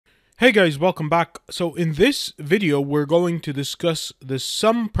Hey guys, welcome back. So in this video, we're going to discuss the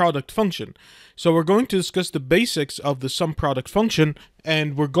SUMPRODUCT function. So we're going to discuss the basics of the SUMPRODUCT function,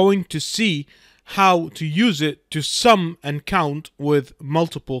 and we're going to see how to use it to sum and count with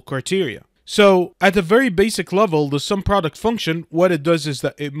multiple criteria. So at a very basic level, the SUMPRODUCT function, what it does is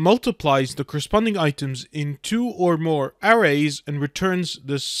that it multiplies the corresponding items in two or more arrays and returns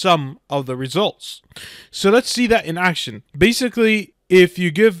the sum of the results. So let's see that in action. Basically, if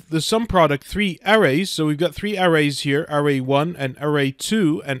you give the sum product three arrays, so we've got three arrays here, array 1 and array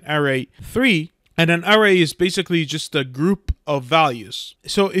 2 and array 3, and an array is basically just a group of values.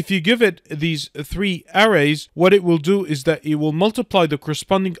 So if you give it these three arrays, what it will do is that it will multiply the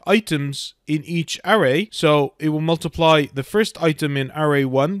corresponding items in each array. So it will multiply the first item in array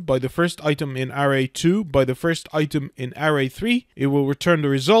 1 by the first item in array 2 by the first item in array 3. It will return the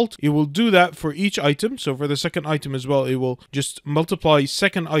result. It will do that for each item. So for the second item as well, it will just multiply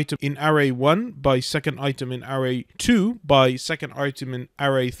second item in array 1 by second item in array 2 by second item in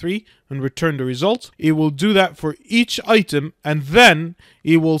array 3 and return the result. It will do that for each item, and then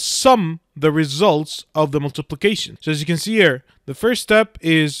it will sum the results of the multiplication. So as you can see here, the first step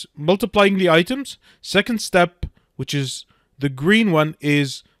is multiplying the items. Second step, which is the green one,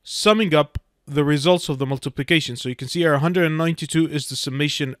 is summing up the results of the multiplication. So you can see here 192 is the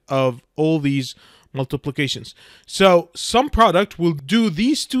summation of all these multiplications. So SUMPRODUCT will do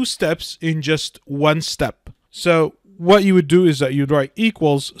these two steps in just one step. So what you would do is that you'd write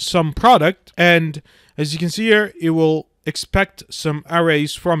equals SUMPRODUCT, and as you can see here, it will expect some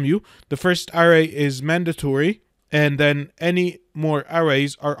arrays from you. The first array is mandatory, and then any more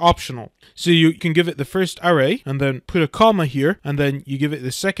arrays are optional. So you can give it the first array and then put a comma here, and then you give it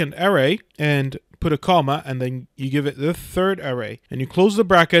the second array and put a comma, and then you give it the third array, and you close the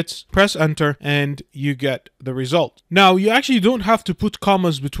brackets, press enter, and you get the result. Now you actually don't have to put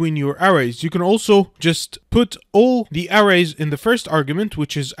commas between your arrays. You can also just put all the arrays in the first argument,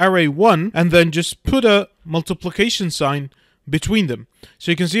 which is array 1, and then just put a multiplication sign between them.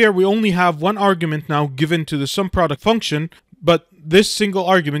 So you can see here we only have one argument now given to the SUMPRODUCT function, but this single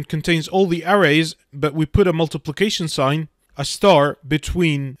argument contains all the arrays, but we put a multiplication sign, a star,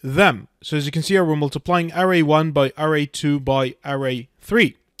 between them. So as you can see here, we're multiplying array 1 by array 2 by array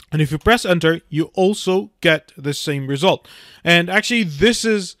 3. And if you press enter, you also get the same result. And actually, this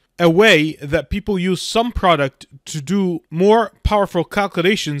is a way that people use SUMPRODUCT to do more powerful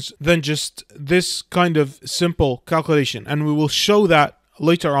calculations than just this kind of simple calculation. And we will show that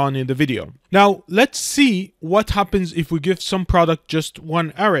later on in the video. Now, let's see what happens if we give SUMPRODUCT just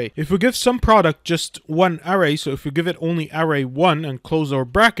one array. If we give SUMPRODUCT just one array, so if we give it only array 1 and close our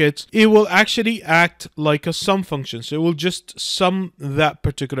brackets, it will actually act like a sum function. So it will just sum that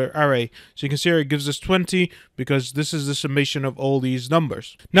particular array. So you can see here it gives us 20 because this is the summation of all these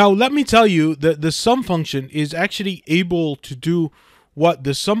numbers. Now, let me tell you that the sum function is actually able to do what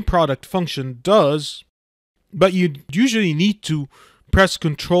the SUMPRODUCT function does, but you usually need to press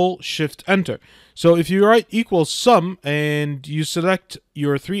Ctrl Shift Enter. So if you write equals sum and you select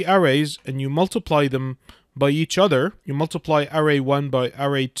your three arrays and you multiply them by each other, you multiply array 1 by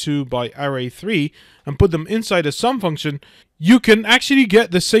array 2 by array 3 and put them inside a sum function, you can actually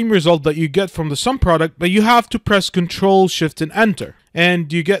get the same result that you get from the SUMPRODUCT, but you have to press Ctrl Shift and Enter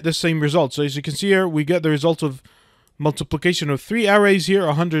and you get the same result. So as you can see here, we get the result of multiplication of three arrays here,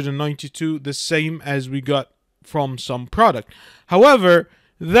 192, the same as we got from SUMPRODUCT. However,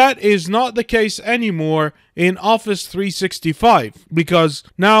 that is not the case anymore in Office 365, because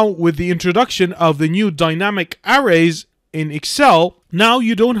now with the introduction of the new dynamic arrays in Excel, now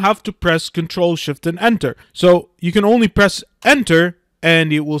you don't have to press Ctrl Shift and Enter. So you can only press Enter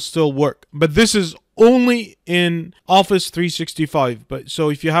and it will still work. But this is only in Office 365. But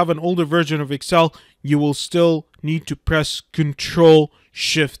so if you have an older version of Excel, you will still need to press Ctrl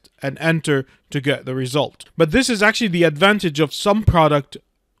Shift and Enter to get the result. But this is actually the advantage of SUMPRODUCT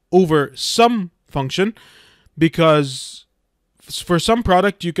over sum function, because for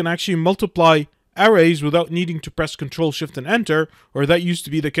SUMPRODUCT you can actually multiply arrays without needing to press Ctrl Shift and Enter, or that used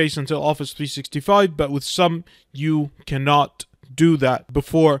to be the case until Office 365, but with sum you cannot do that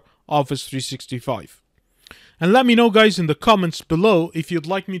before Office 365. And let me know, guys, in the comments below if you'd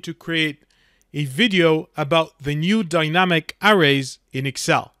like me to create a video about the new dynamic arrays in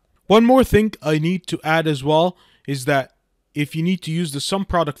Excel. One more thing I need to add as well is that if you need to use the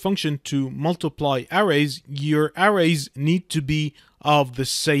SUMPRODUCT function to multiply arrays, your arrays need to be of the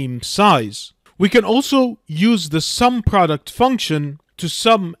same size. We can also use the SUMPRODUCT function to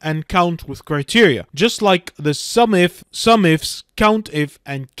sum and count with criteria, just like the SUMIF, SUMIFS, COUNTIF,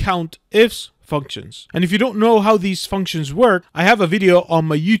 and COUNTIFS functions. And if you don't know how these functions work, I have a video on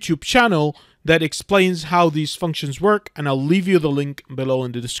my YouTube channel that explains how these functions work, and I'll leave you the link below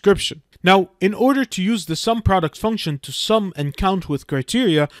in the description. Now, in order to use the SUMPRODUCT function to sum and count with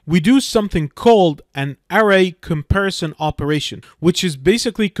criteria, we do something called an array comparison operation, which is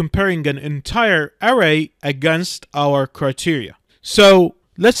basically comparing an entire array against our criteria. So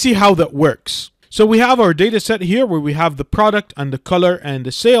let's see how that works. So we have our data set here where we have the product and the color and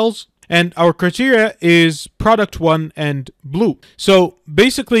the sales. And our criteria is product 1 and blue. So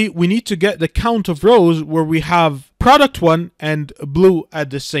basically we need to get the count of rows where we have product 1 and blue at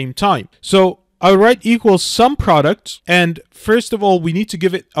the same time. So I'll write equals SUMPRODUCT, and first of all we need to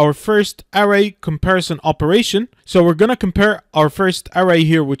give it our first array comparison operation. So we're going to compare our first array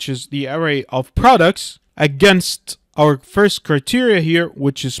here, which is the array of products, against our first criteria here,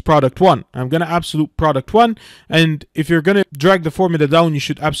 which is product 1. I'm going to absolute product 1, and if you're going to drag the formula down, you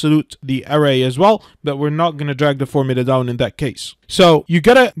should absolute the array as well, but we're not going to drag the formula down in that case. So you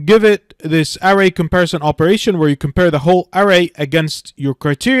got to give it this array comparison operation where you compare the whole array against your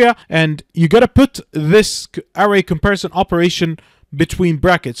criteria, and you got to put this array comparison operation between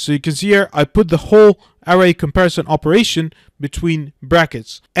brackets. So you can see here I put the whole array comparison operation between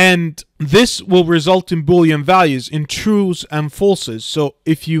brackets, and this will result in Boolean values, in trues and falses. So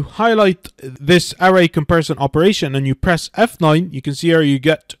if you highlight this array comparison operation and you press F9, you can see here you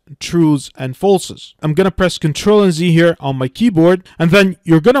get trues and falses. I'm gonna press Ctrl and Z here on my keyboard, and then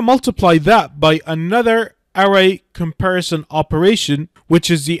you're gonna multiply that by another array comparison operation,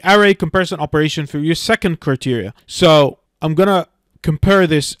 which is the array comparison operation for your second criteria. So I'm gonna compare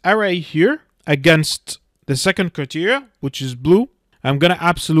this array here against the second criteria, which is blue. I'm gonna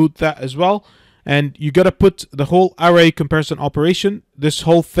absolute that as well, and you gotta put the whole array comparison operation, this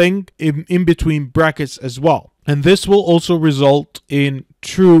whole thing, in between brackets as well, and this will also result in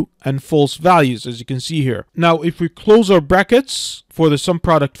true and false values, as you can see here. Now if we close our brackets for the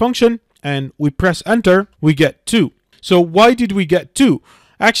SUMPRODUCT function and we press enter, we get 2. So why did we get 2?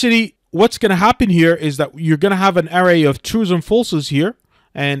 Actually, what's going to happen here is that you're going to have an array of trues and falses here,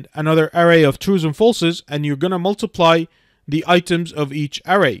 and another array of trues and falses, and you're going to multiply the items of each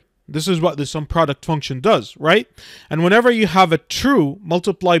array. This is what the SUMPRODUCT function does, right? And whenever you have a true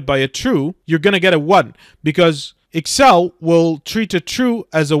multiplied by a true, you're going to get a 1, because Excel will treat a true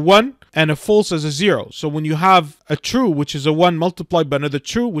as a 1 and a false as a 0. So when you have a true, which is a 1, multiplied by another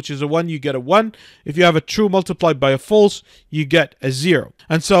true, which is a 1, you get a 1. If you have a true multiplied by a false, you get a 0.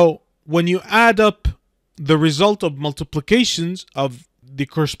 And so when you add up the result of multiplications of the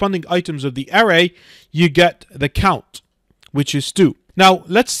corresponding items of the array, you get the count, which is 2. Now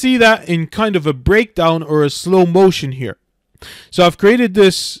let's see that in kind of a breakdown or a slow motion here. So I've created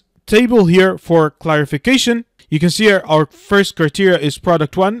this table here for clarification. You can see here our first criteria is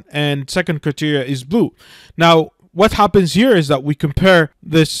product 1 and second criteria is blue. Now what happens here is that we compare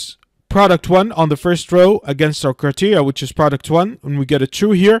this product 1 on the first row against our criteria, which is product 1, and we get a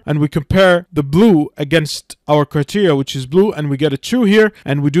true here, and we compare the blue against our criteria, which is blue, and we get a true here,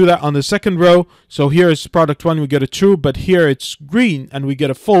 and we do that on the second row. So here is product 1, we get a true, but here it's green and we get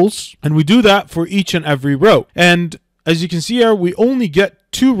a false, and we do that for each and every row. And as you can see here, we only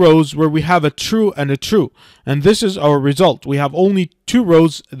get 2 rows where we have a true and a true, and this is our result. We have only 2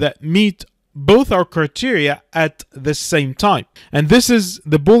 rows that meet both our criteria at the same time, and this is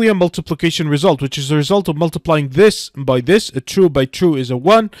the Boolean multiplication result, which is the result of multiplying this by this. A true by true is a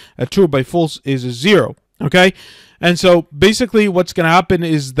 1, a true by false is a 0. Okay, and so basically what's going to happen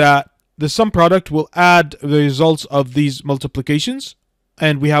is that the SUMPRODUCT will add the results of these multiplications,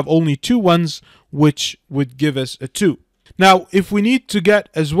 and we have only 2 ones, which would give us a 2. Now if we need to get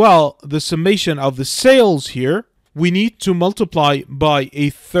as well the summation of the sales here, we need to multiply by a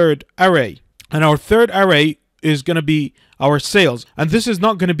third array, and our third array is going to be our sales, and this is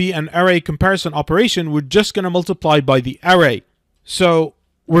not going to be an array comparison operation. We're just going to multiply by the array. So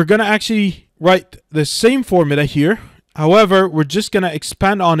we're going to actually write the same formula here, however we're just going to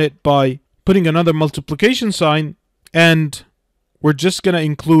expand on it by putting another multiplication sign, and we're just going to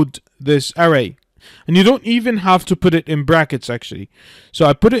include this array. And you don't even have to put it in brackets actually. So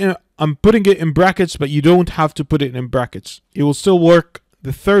I'm putting it in brackets, but you don't have to put it in brackets. It will still work,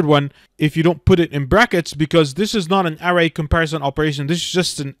 the third one, if you don't put it in brackets, because this is not an array comparison operation. This is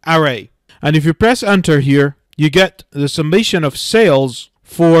just an array. And if you press enter here, you get the summation of sales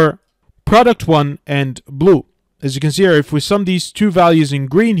for product 1 and blue. as you can see here, if we sum these two values in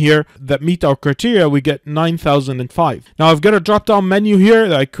green here that meet our criteria, we get 9,005. Now I've got a drop-down menu here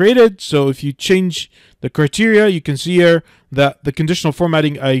that I created, so if you change the criteria, you can see here that the conditional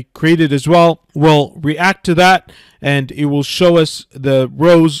formatting I created as well will react to that, and it will show us the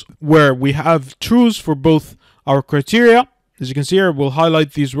rows where we have trues for both our criteria. As you can see here, we'll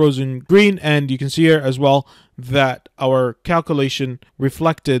highlight these rows in green, and you can see here as well that our calculation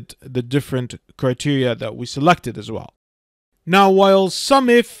reflected the different criteria that we selected as well. Now, while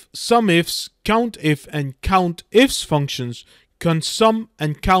SUMIF, SUMIFS, COUNTIF, and COUNTIFS functions can sum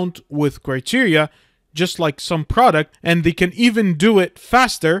and count with criteria, just like SUMPRODUCT, and they can even do it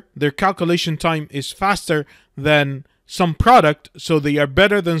faster. Their calculation time is faster than SUMPRODUCT, so they are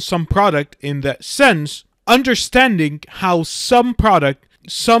better than SUMPRODUCT in that sense. Understanding how SUMPRODUCT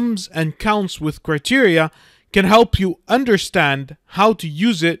sums and counts with criteria can help you understand how to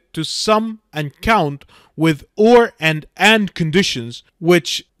use it to sum and count with or and conditions,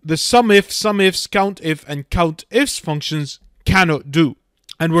 which the SUMIF, SUMIFS, COUNTIF, and COUNTIFS functions cannot do.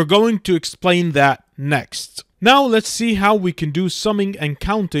 And we're going to explain that next. Now let's see how we can do summing and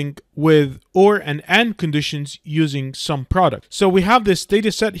counting with or and conditions using SUMPRODUCT. So we have this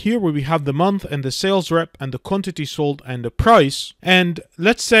data set here where we have the month and the sales rep and the quantity sold and the price. And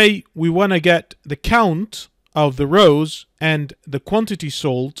let's say we want to get the count of the rows and the quantity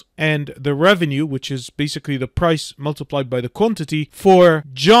sold and the revenue, which is basically the price multiplied by the quantity, for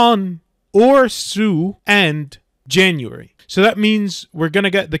John or Sue and January. So that means we're going to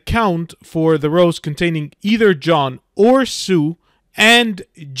get the count for the rows containing either John or Sue and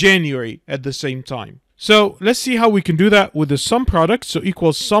January at the same time. So let's see how we can do that with the SUMPRODUCT. So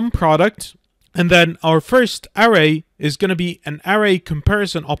equals SUMPRODUCT, and then our first array is going to be an array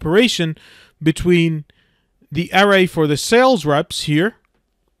comparison operation between the array for the sales reps here.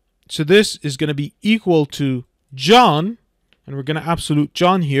 So this is going to be equal to John, and we're going to absolute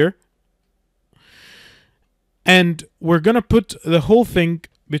John here. And we're going to put the whole thing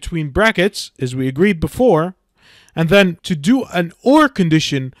between brackets, as we agreed before. And then to do an OR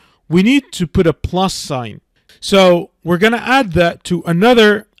condition, we need to put a plus sign. So we're going to add that to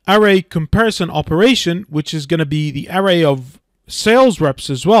another array comparison operation, which is going to be the array of sales reps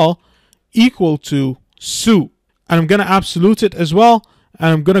as well, equal to Sue. And I'm going to absolute it as well,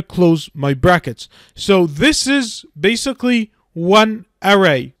 and I'm going to close my brackets. So this is basically one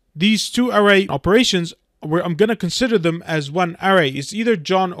array. These two array operations, I'm going to consider them as one array. It's either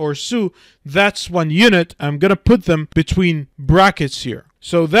John or Sue. That's one unit. I'm going to put them between brackets here.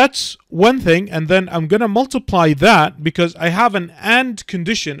 So that's one thing. And then I'm going to multiply that because I have an AND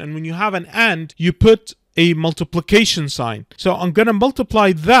condition. And when you have an AND, you put a multiplication sign. So I'm going to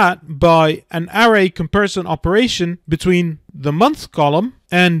multiply that by an array comparison operation between the month column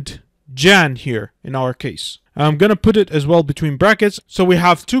and Jan here in our case. I'm going to put it as well between brackets. So we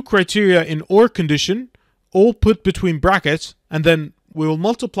have two criteria in OR condition, all put between brackets, and then we will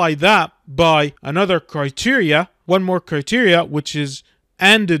multiply that by another criteria, one more criteria, which is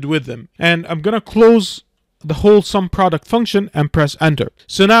ANDed with them. And I'm going to close the whole SUMPRODUCT function and press enter.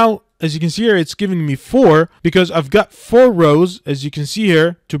 So now, as you can see here, it's giving me 4 because I've got 4 rows, as you can see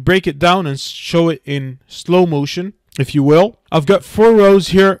here, to break it down and show it in slow motion, if you will. I've got 4 rows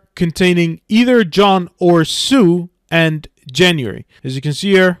here containing either John or Sue and January. As you can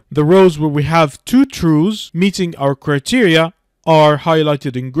see here, the rows where we have 2 trues meeting our criteria are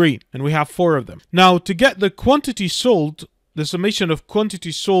highlighted in green, and we have 4 of them. Now, to get the quantity sold, the summation of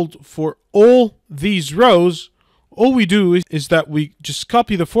quantity sold for all these rows, all we do is that we just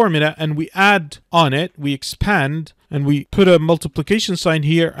copy the formula and we add on it, we expand, and we put a multiplication sign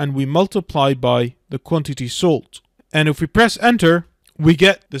here and we multiply by the quantity sold. And if we press enter, we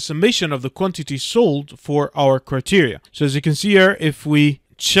get the summation of the quantity sold for our criteria. So as you can see here, if we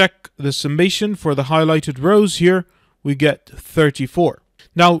check the summation for the highlighted rows here, we get 34.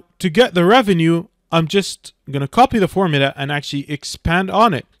 Now, to get the revenue, I'm just going to copy the formula and actually expand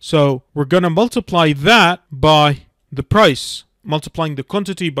on it. So we're going to multiply that by the price. Multiplying the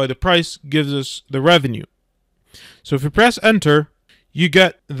quantity by the price gives us the revenue. So if we press enter, you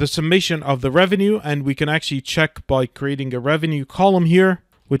get the summation of the revenue, and we can actually check by creating a revenue column here,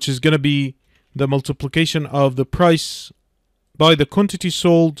 which is going to be the multiplication of the price by the quantity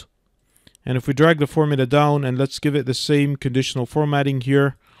sold. And if we drag the formula down, and let's give it the same conditional formatting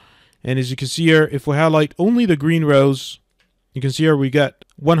here, and as you can see here, if we highlight only the green rows, you can see here we get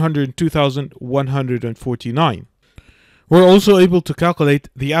 102,149. We're also able to calculate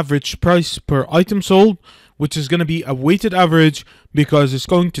the average price per item sold, which is going to be a weighted average because it's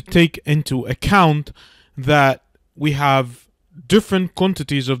going to take into account that we have different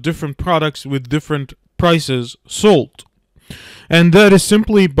quantities of different products with different prices sold. And that is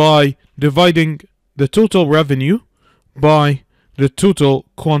simply by dividing the total revenue by the total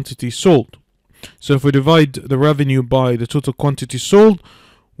quantity sold. So if we divide the revenue by the total quantity sold,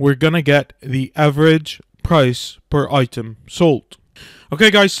 we're gonna get the average price per item sold.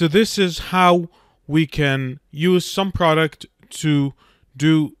 Okay guys, so this is how we can use SUMPRODUCT to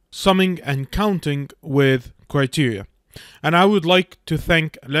do summing and counting with criteria. And I would like to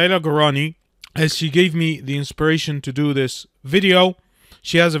thank Leila Gharani, as she gave me the inspiration to do this video.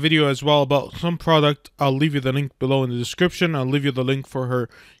 She has a video as well about SUMPRODUCT. I'll leave you the link below in the description. I'll leave you the link for her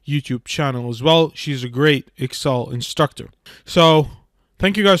YouTube channel as well. She's a great Excel instructor. So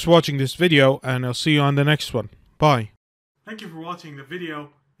thank you guys for watching this video, and I'll see you on the next one. Bye. Thank you for watching the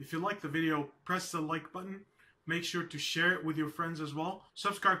video. If you like the video, press the like button. Make sure to share it with your friends as well.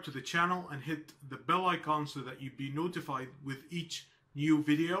 Subscribe to the channel and hit the bell icon so that you'd be notified with each new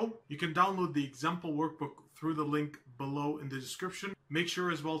video. You can download the example workbook through the link below in the description. Make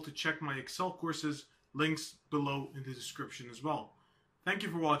sure as well to check my Excel courses, links below in the description as well. Thank you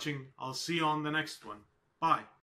for watching. I'll see you on the next one. Bye.